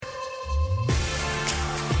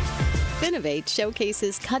Finovate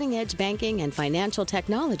showcases cutting-edge banking and financial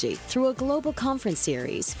technology through a global conference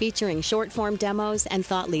series featuring short-form demos and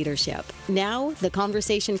thought leadership. Now, the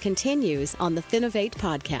conversation continues on the Finovate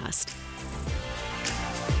podcast.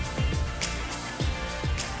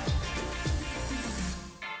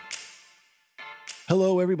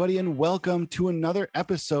 Hello, everybody, and welcome to another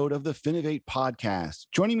episode of the Finovate podcast.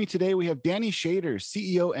 Joining me today, we have Danny Shader,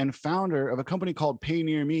 CEO and founder of a company called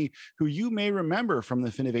PayNearMe, who you may remember from the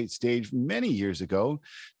Finovate stage many years ago.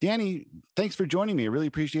 Danny, thanks for joining me. I really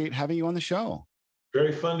appreciate having you on the show.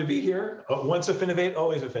 Very fun to be here. Once a Finovate,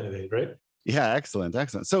 always a Finovate, right? Yeah, excellent.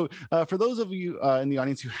 So for those of you in the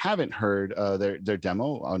audience who haven't heard their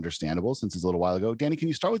demo, understandable since it's a little while ago, Danny, can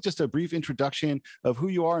you start with just a brief introduction of who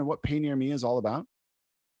you are and what PayNearMe is all about?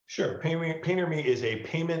 Sure. PayNearMe is a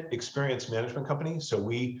payment experience management company. So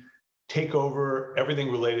we take over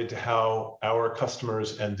everything related to how our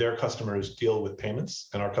customers and their customers deal with payments.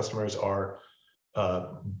 And our customers are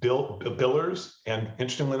billers and,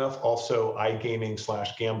 interestingly enough, also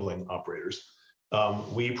iGaming/gambling operators.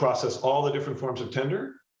 We process all the different forms of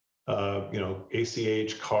tender,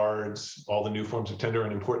 ACH, cards, all the new forms of tender,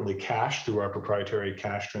 and importantly, cash through our proprietary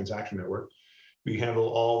cash transaction network. We handle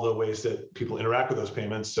all the ways that people interact with those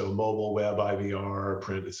payments, so mobile, web, IVR,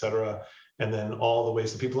 print, et cetera, and then all the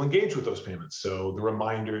ways that people engage with those payments. So the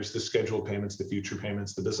reminders, the scheduled payments, the future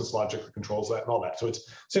payments, the business logic that controls that, and all that. So it's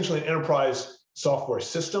essentially an enterprise software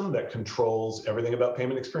system that controls everything about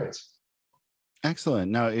payment experience.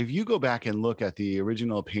 Excellent. Now, if you go back and look at the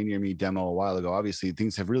original PayNearMe demo a while ago, obviously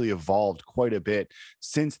things have really evolved quite a bit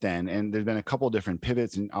since then. And there's been a couple of different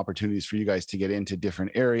pivots and opportunities for you guys to get into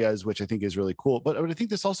different areas, which I think is really cool. But I think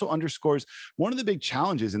this also underscores one of the big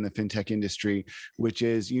challenges in the fintech industry, which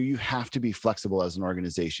is you have to be flexible as an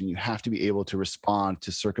organization. You have to be able to respond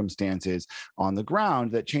to circumstances on the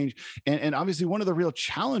ground that change. And obviously, one of the real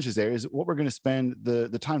challenges there is what we're going to spend the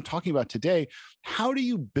time talking about today. How do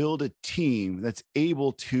you build a team that's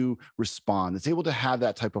able to respond, that's able to have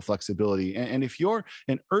that type of flexibility? And if you're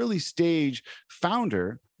an early stage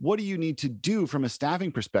founder, what do you need to do from a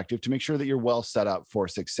staffing perspective to make sure that you're well set up for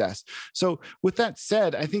success? So with that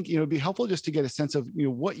said, I think it'd be helpful just to get a sense of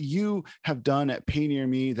what you have done at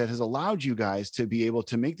PayNearMe that has allowed you guys to be able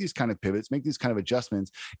to make these kind of pivots, make these kind of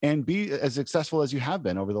adjustments, and be as successful as you have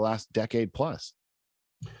been over the last decade plus.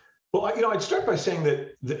 Well, I'd start by saying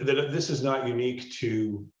that this is not unique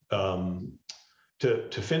to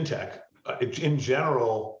fintech. In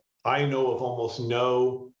general, I know of almost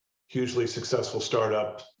no hugely successful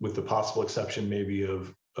startup, with the possible exception maybe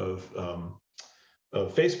of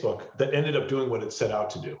Facebook, that ended up doing what it set out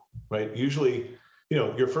to do. Right? Usually,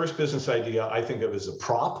 your first business idea I think of as a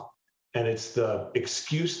prop, and it's the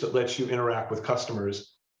excuse that lets you interact with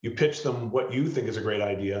customers. You pitch them what you think is a great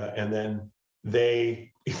idea, and then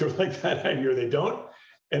they either like that idea or they don't.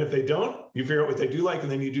 And if they don't, you figure out what they do like,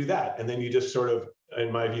 and then you do that. And then you just sort of,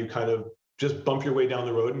 in my view, kind of just bump your way down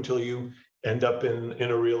the road until you end up in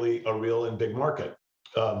a real and big market.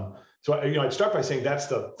 So I'd start by saying that's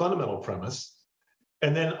the fundamental premise.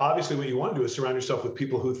 And then obviously what you want to do is surround yourself with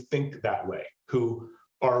people who think that way, who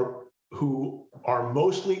are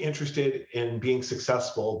mostly interested in being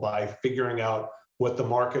successful by figuring out what the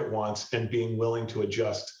market wants and being willing to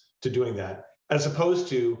adjust to doing that, as opposed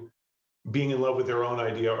to being in love with their own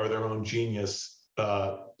idea or their own genius,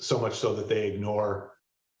 so much so that they ignore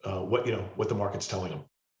what the market's telling them.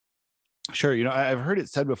 Sure. I've heard it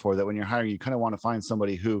said before that when you're hiring, you kind of want to find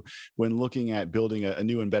somebody who, when looking at building a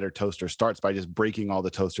new and better toaster, starts by just breaking all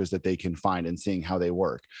the toasters that they can find and seeing how they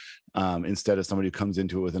work, instead of somebody who comes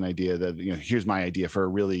into it with an idea that, here's my idea for a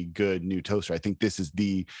really good new toaster. I think this is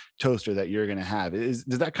the toaster that you're going to have. Does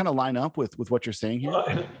that kind of line up with what you're saying here?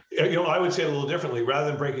 I would say it a little differently. Rather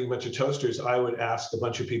than breaking a bunch of toasters, I would ask a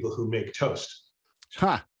bunch of people who make toast.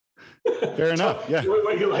 Huh. Fair enough. Yeah.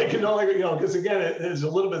 What you like, because again, there's a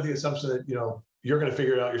little bit of the assumption that, you're going to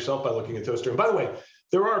figure it out yourself by looking at toaster. And by the way,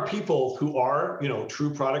 there are people who are,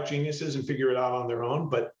 true product geniuses and figure it out on their own,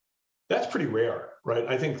 but that's pretty rare, right?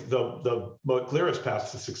 I think the clearest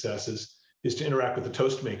path to success is to interact with the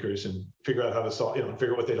toast makers and figure out how to solve,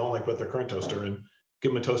 figure out what they don't like about their current toaster and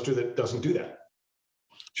give them a toaster that doesn't do that.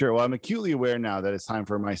 Sure. Well, I'm acutely aware now that it's time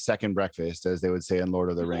for my second breakfast, as they would say in Lord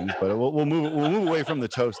of the Rings. But we'll move away from the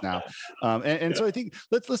toast now. So I think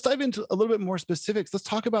let's dive into a little bit more specifics. Let's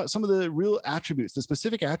talk about some of the real attributes, the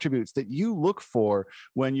specific attributes that you look for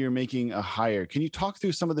when you're making a hire. Can you talk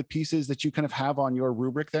through some of the pieces that you kind of have on your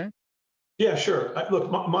rubric there? Yeah, sure. Look,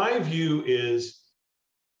 my view is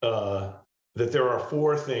that there are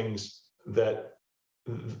four things that.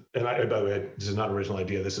 And by the way, this is not an original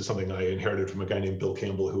idea. This is something I inherited from a guy named Bill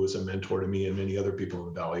Campbell, who was a mentor to me and many other people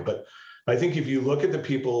in the Valley. But I think if you look at the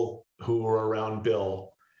people who were around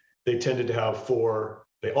Bill, they tended to have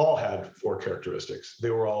they all had four characteristics.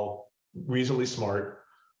 They were all reasonably smart,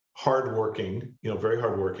 hardworking, very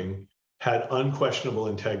hardworking, had unquestionable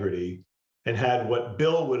integrity, and had what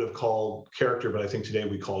Bill would have called character, but I think today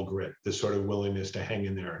we call grit, this sort of willingness to hang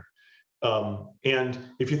in there. And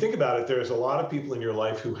if you think about it, there's a lot of people in your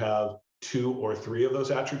life who have 2 or 3 of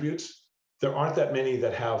those attributes. There aren't that many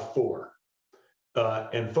that have 4.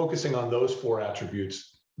 And focusing on those 4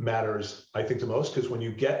 attributes matters, I think, the most, because when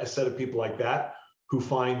you get a set of people like that who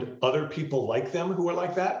find other people like them who are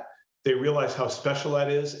like that, they realize how special that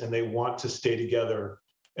is, and they want to stay together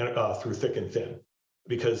through thick and thin,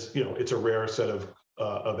 because it's a rare set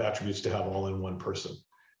of attributes to have all in one person.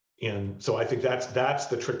 And so I think that's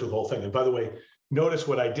the trick to the whole thing. And by the way, notice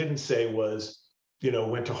what I didn't say was,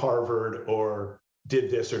 went to Harvard or did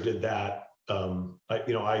this or did that.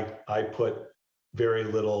 I put very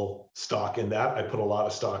little stock in that. I put a lot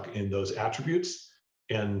of stock in those attributes.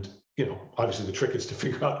 And, obviously the trick is to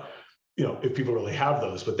figure out, if people really have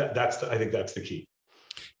those, but I think that's the key.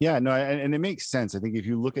 Yeah, no, and it makes sense. I think if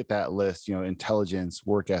you look at that list, intelligence,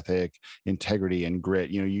 work ethic, integrity, and grit,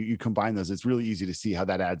 you combine those, it's really easy to see how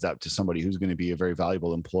that adds up to somebody who's going to be a very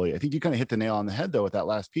valuable employee. I think you kind of hit the nail on the head, though, with that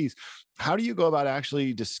last piece. How do you go about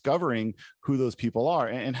actually discovering who those people are?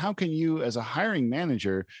 And how can you, as a hiring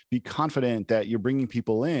manager, be confident that you're bringing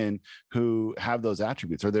people in who have those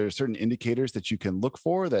attributes? Are there certain indicators that you can look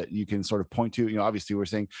for, that you can sort of point to? Obviously, we're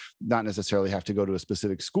saying not necessarily have to go to a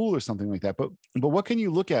specific school or something like that, but what can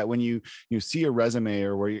you look at when you see a resume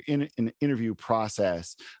or where you're in an interview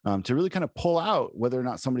process to really kind of pull out whether or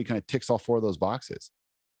not somebody kind of ticks all 4 of those boxes?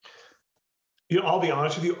 I'll be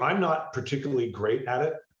honest with you, I'm not particularly great at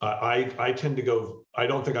it. I tend to go, I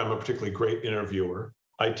don't think I'm a particularly great interviewer.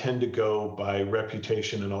 I tend to go by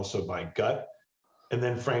reputation and also by gut. And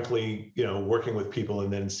then frankly, working with people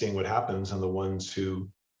and then seeing what happens, and the ones who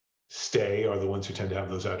stay are the ones who tend to have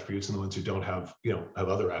those attributes, and the ones who don't have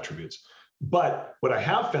other attributes. But what I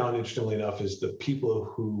have found, interestingly enough, is the people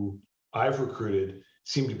who I've recruited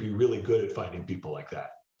seem to be really good at finding people like that.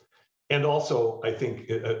 And also, I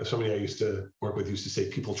think somebody I used to work with used to say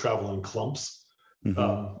people travel in clumps.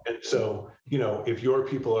 Mm-hmm. And so, if your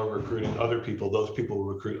people are recruiting other people, those people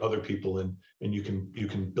will recruit other people, and you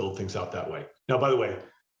can build things out that way. Now, by the way,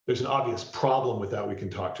 there's an obvious problem with that we can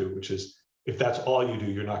talk to, which is if that's all you do,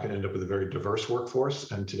 you're not going to end up with a very diverse workforce.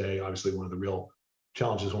 And today, obviously, one of the real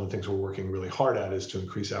challenges, one of the things we're working really hard at, is to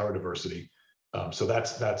increase our diversity. So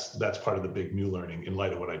that's part of the big new learning in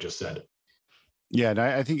light of what I just said. Yeah, and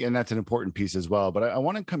I think, and that's an important piece as well. But I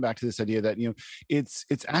want to come back to this idea that,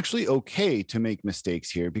 it's actually okay to make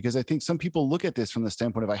mistakes here, because I think some people look at this from the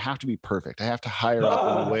standpoint of, I have to be perfect. I have to hire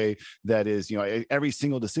up in a way that is, every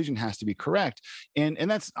single decision has to be correct. And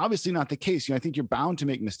that's obviously not the case. I think you're bound to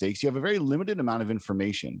make mistakes. You have a very limited amount of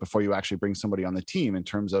information before you actually bring somebody on the team, in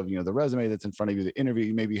terms of, the resume that's in front of you, the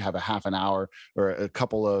interview. Maybe you have a half an hour or a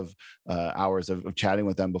couple of hours of chatting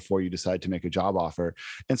with them before you decide to make a job offer.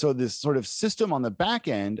 And so this sort of system on the back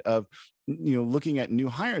end of looking at new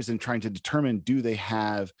hires and trying to determine, do they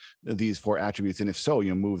have these 4 attributes, and if so,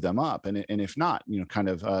 move them up, and if not, kind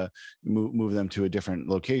of move them to a different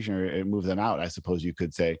location, or move them out, I suppose you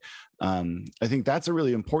could say. I think that's a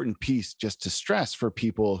really important piece just to stress for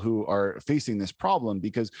people who are facing this problem,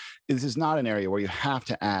 because this is not an area where you have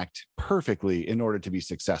to act perfectly in order to be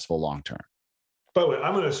successful long term. By the way,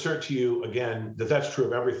 I'm going to assert to you again that that's true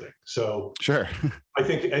of everything. So sure. I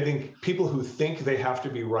think people who think they have to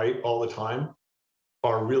be right all the time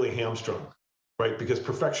are really hamstrung, right? Because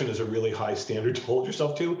perfection is a really high standard to hold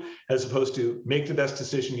yourself to, as opposed to make the best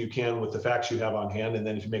decision you can with the facts you have on hand. And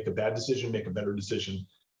then if you make a bad decision, make a better decision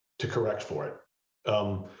to correct for it.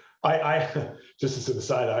 I just as an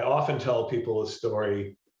aside, I often tell people a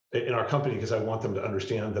story in our company because I want them to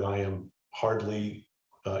understand that I am hardly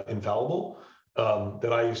infallible.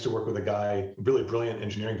 That I used to work with a guy, a really brilliant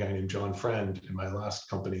engineering guy named John Friend in my last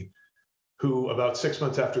company, who about 6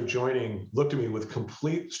 months after joining looked at me with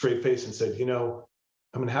complete straight face and said, I'm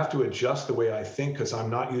going to have to adjust the way I think, because I'm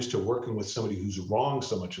not used to working with somebody who's wrong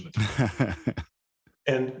so much of the time.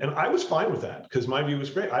 And I was fine with that, because my view was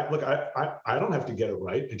great. I don't have to get it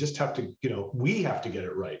right. I just have to, we have to get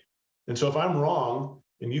it right. And so if I'm wrong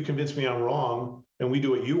and you convince me I'm wrong and we do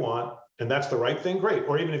what you want, and that's the right thing, great.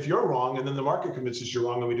 Or even if you're wrong and then the market convinces you're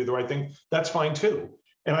wrong and we do the right thing, that's fine too.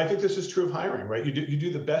 And I think this is true of hiring, right? You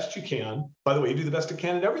do the best you can. By the way, you do the best you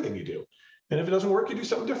can at everything you do. And if it doesn't work, you do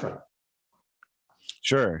something different.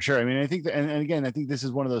 Sure. I mean, I think that, and again, I think this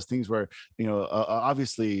is one of those things where,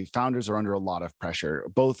 obviously founders are under a lot of pressure,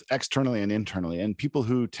 both externally and internally. And people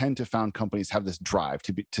who tend to found companies have this drive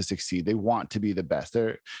to succeed. They want to be the best.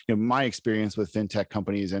 They're, my experience with fintech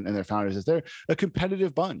companies and their founders is they're a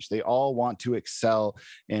competitive bunch. They all want to excel.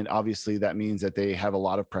 And obviously that means that they have a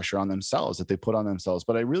lot of pressure on themselves that they put on themselves.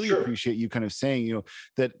 But I really appreciate you kind of saying,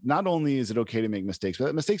 that not only is it okay to make mistakes,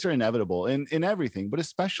 but mistakes are inevitable in everything, but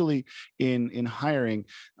especially in hiring.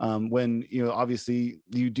 When obviously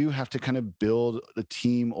you do have to kind of build a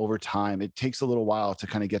team over time. It takes a little while to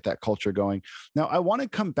kind of get that culture going. Now, I want to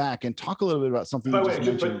come back and talk a little bit about something you just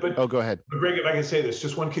mentioned. Oh, go ahead. But Greg, if I can say this,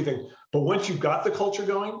 just one key thing. But once you've got the culture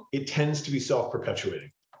going, it tends to be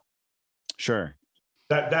self-perpetuating. Sure.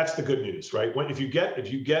 That's the good news, right? Once you've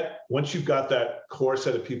got that core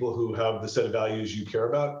set of people who have the set of values you care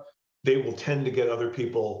about, they will tend to get other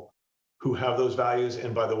people who have those values.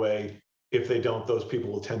 And by the way, if they don't, those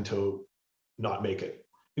people will tend to not make it.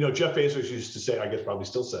 Jeff Bezos used to say, I guess probably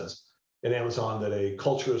still says, at Amazon, that a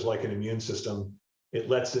culture is like an immune system. It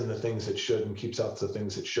lets in the things it should and keeps out the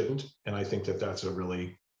things it shouldn't. And I think that that's a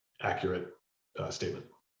really accurate statement.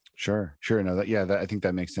 Sure. No, I think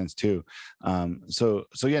that makes sense too. So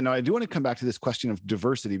I do want to come back to this question of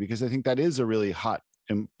diversity, because I think that is a really hot,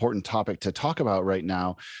 important topic to talk about right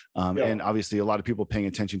now. And obviously a lot of people paying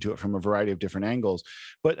attention to it from a variety of different angles.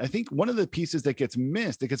 But I think one of the pieces that gets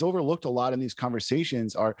missed, that gets overlooked a lot in these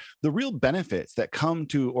conversations, are the real benefits that come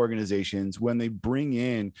to organizations when they bring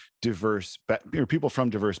in diverse people from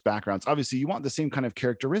diverse backgrounds. Obviously you want the same kind of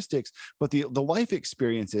characteristics, but the life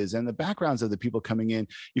experiences and the backgrounds of the people coming in,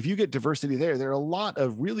 if you get diversity there are a lot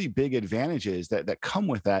of really big advantages that come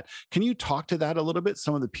with that. Can you talk to that a little bit?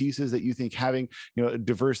 Some of the pieces that you think having,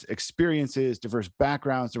 diverse experiences, diverse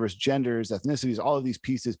backgrounds, diverse genders, ethnicities, all of these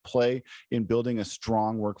pieces play in building a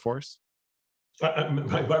strong workforce?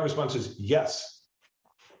 My response is yes.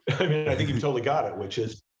 I mean, I think you've totally got it, which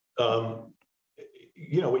is, look,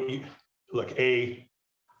 a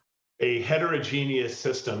heterogeneous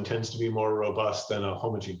system tends to be more robust than a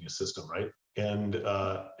homogeneous system, right? And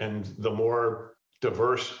the more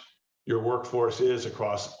diverse your workforce is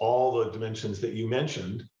across all the dimensions that you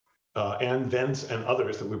mentioned, and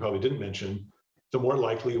others that we probably didn't mention, the more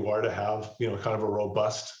likely you are to have, kind of a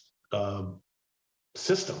robust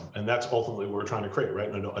system. And that's ultimately what we're trying to create, right?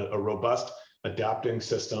 A robust, adapting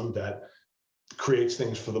system that creates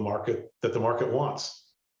things for the market that the market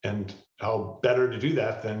wants. And how better to do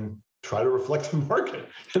that than try to reflect the market.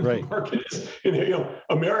 And right. The market is,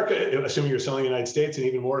 America, assuming you're selling in the United States, and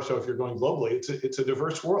even more so if you're going globally, it's a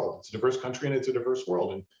diverse world. It's a diverse country and it's a diverse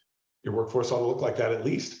world. And your workforce ought to look like that at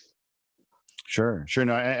least. Sure.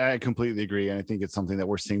 No, I completely agree. And I think it's something that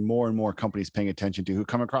we're seeing more and more companies paying attention to, who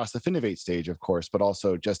come across the Finovate stage, of course, but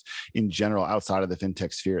also just in general, outside of the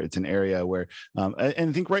fintech sphere. It's an area where, and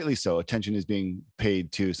I think rightly so, attention is being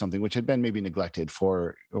paid to something which had been maybe neglected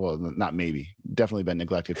definitely been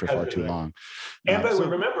neglected for far too long. And by the way,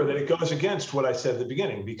 remember that it goes against what I said at the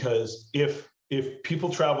beginning, because if people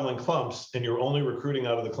travel in clumps and you're only recruiting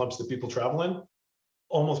out of the clumps that people travel in,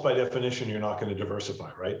 almost by definition, you're not going to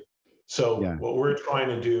diversify, right? So what we're trying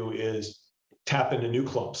to do is tap into new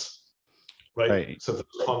clumps, right? So the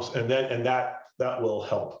clumps, and that will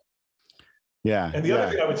help. Yeah. And the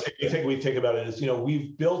other thing I would say, I think we think about it is,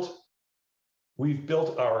 we've built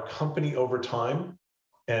our company over time,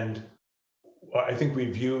 and I think we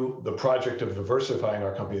view the project of diversifying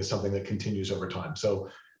our company as something that continues over time. So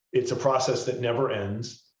it's a process that never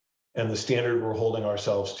ends. And the standard we're holding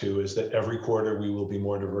ourselves to is that every quarter we will be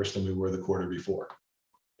more diverse than we were the quarter before.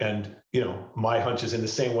 And, my hunch is in the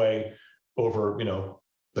same way over,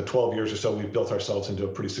 the 12 years or so, we've built ourselves into a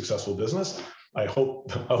pretty successful business. I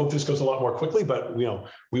hope this goes a lot more quickly, but,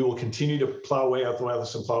 we will continue to plow away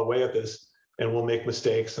at this, and we'll make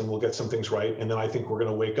mistakes and we'll get some things right. And then I think we're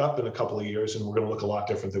going to wake up in a couple of years and we're going to look a lot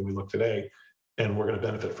different than we look today. And we're going to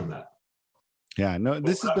benefit from that. Yeah, no,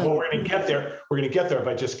 we're going to get there. We're going to get there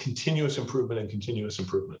by just continuous improvement and continuous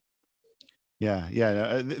improvement.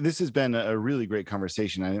 Yeah. This has been a really great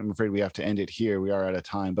conversation. I'm afraid we have to end it here. We are out of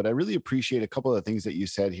time, but I really appreciate a couple of things that you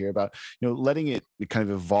said here about, letting it kind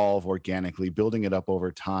of evolve organically, building it up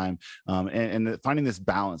over time, and finding this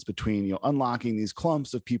balance between, unlocking these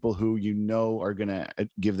clumps of people who are going to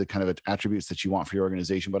give the kind of attributes that you want for your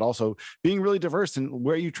organization, but also being really diverse in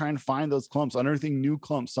where you try and find those clumps, unearthing new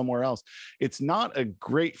clumps somewhere else. It's not a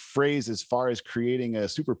great phrase as far as creating a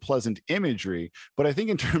super pleasant imagery, but I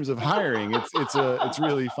think in terms of hiring, it's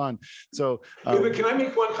really fun. So can I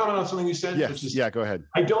make one comment on something you said? Yes. Go ahead.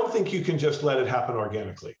 I don't think you can just let it happen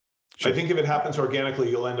organically. Sure. I think if it happens organically,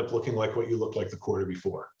 you'll end up looking like what you looked like the quarter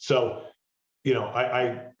before. So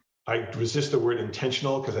I resist the word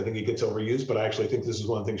intentional because I think it gets overused, but I actually think this is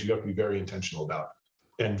one of the things you have to be very intentional about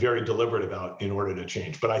and very deliberate about in order to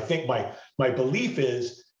change. But I think my belief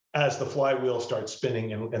is, as the flywheel starts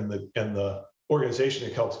spinning and the organization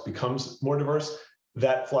it helps becomes more diverse,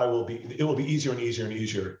 that flywheel will be easier and easier and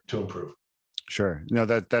easier to improve. Sure. No,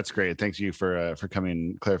 that's great. Thanks you for coming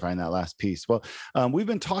and clarifying that last piece. Well, we've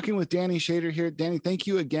been talking with Danny Shader here. Danny, thank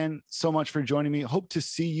you again so much for joining me. Hope to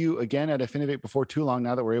see you again at Affinovate before too long,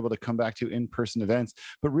 now that we're able to come back to in-person events,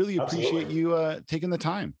 but really appreciate you taking the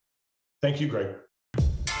time. Thank you, Greg.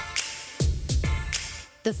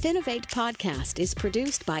 The Finovate podcast is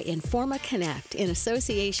produced by Informa Connect in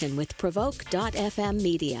association with Provoke.fm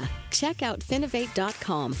Media. Check out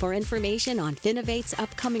Finovate.com for information on Finovate's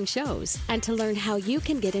upcoming shows and to learn how you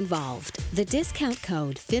can get involved. The discount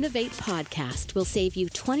code Finovate Podcast will save you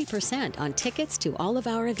 20% on tickets to all of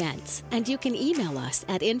our events. And you can email us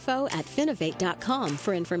at info@Finovate.com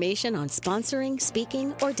for information on sponsoring,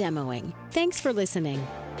 speaking, or demoing. Thanks for listening.